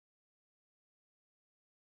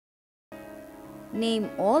Name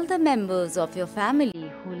all the members of your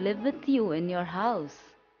family who live with you in your house.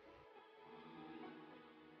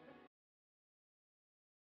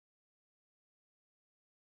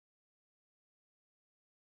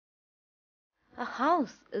 A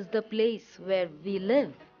house is the place where we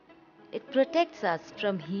live. It protects us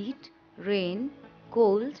from heat, rain,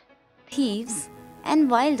 cold, thieves, and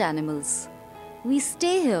wild animals. We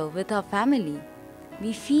stay here with our family.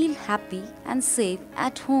 We feel happy and safe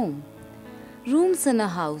at home. Rooms in a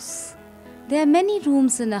house. There are many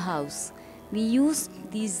rooms in a house. We use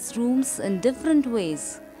these rooms in different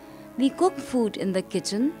ways. We cook food in the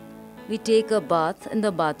kitchen. We take a bath in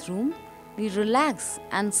the bathroom. We relax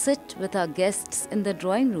and sit with our guests in the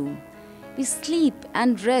drawing room. We sleep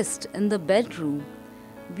and rest in the bedroom.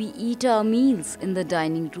 We eat our meals in the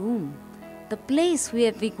dining room. The place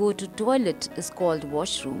where we go to toilet is called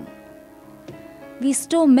washroom. We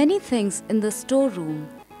store many things in the storeroom.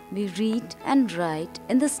 We read and write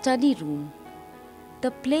in the study room.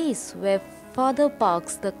 The place where father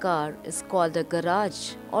parks the car is called a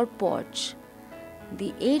garage or porch.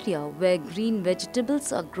 The area where green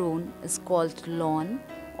vegetables are grown is called lawn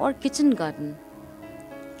or kitchen garden.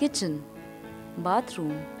 Kitchen,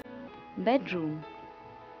 bathroom, bedroom,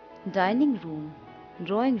 dining room,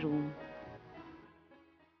 drawing room.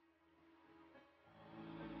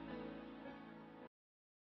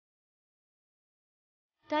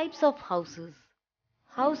 Types of houses.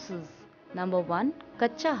 Houses. Number 1,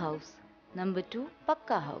 Kacha house. Number 2,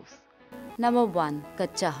 Pakka house. Number 1,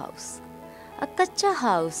 Kacha house. A Kacha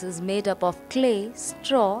house is made up of clay,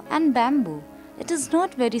 straw and bamboo. It is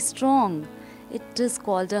not very strong. It is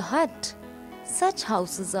called a hut. Such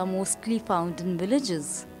houses are mostly found in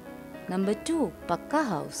villages. Number 2, Pakka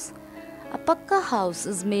house. A Pakka house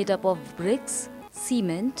is made up of bricks,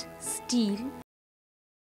 cement, steel,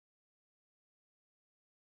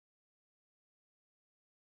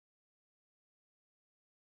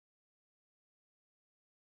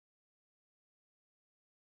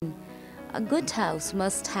 a good house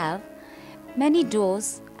must have many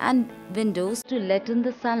doors and windows to let in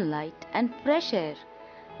the sunlight and fresh air,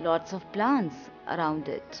 lots of plants around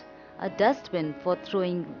it, a dustbin for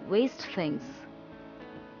throwing waste things.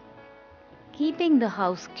 Keeping the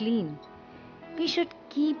house clean. We should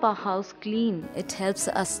keep our house clean. It helps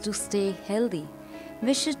us to stay healthy.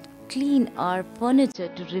 We should clean our furniture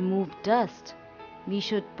to remove dust. We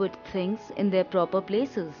should put things in their proper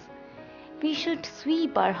places. We should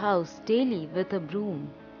sweep our house daily with a broom.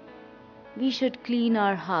 We should clean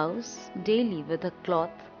our house daily with a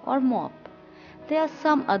cloth or mop. There are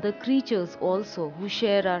some other creatures also who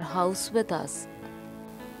share our house with us.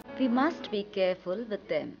 We must be careful with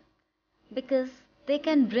them because they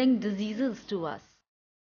can bring diseases to us.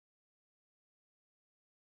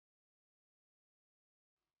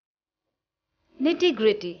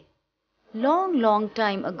 Nitty-gritty. Long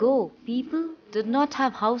time ago, people did not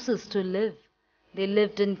have houses to live. They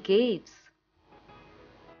lived in caves.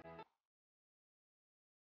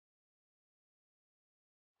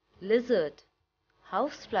 Lizard,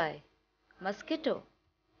 housefly, mosquito,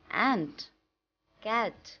 ant,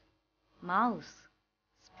 cat, mouse,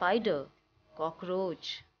 spider,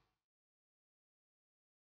 cockroach.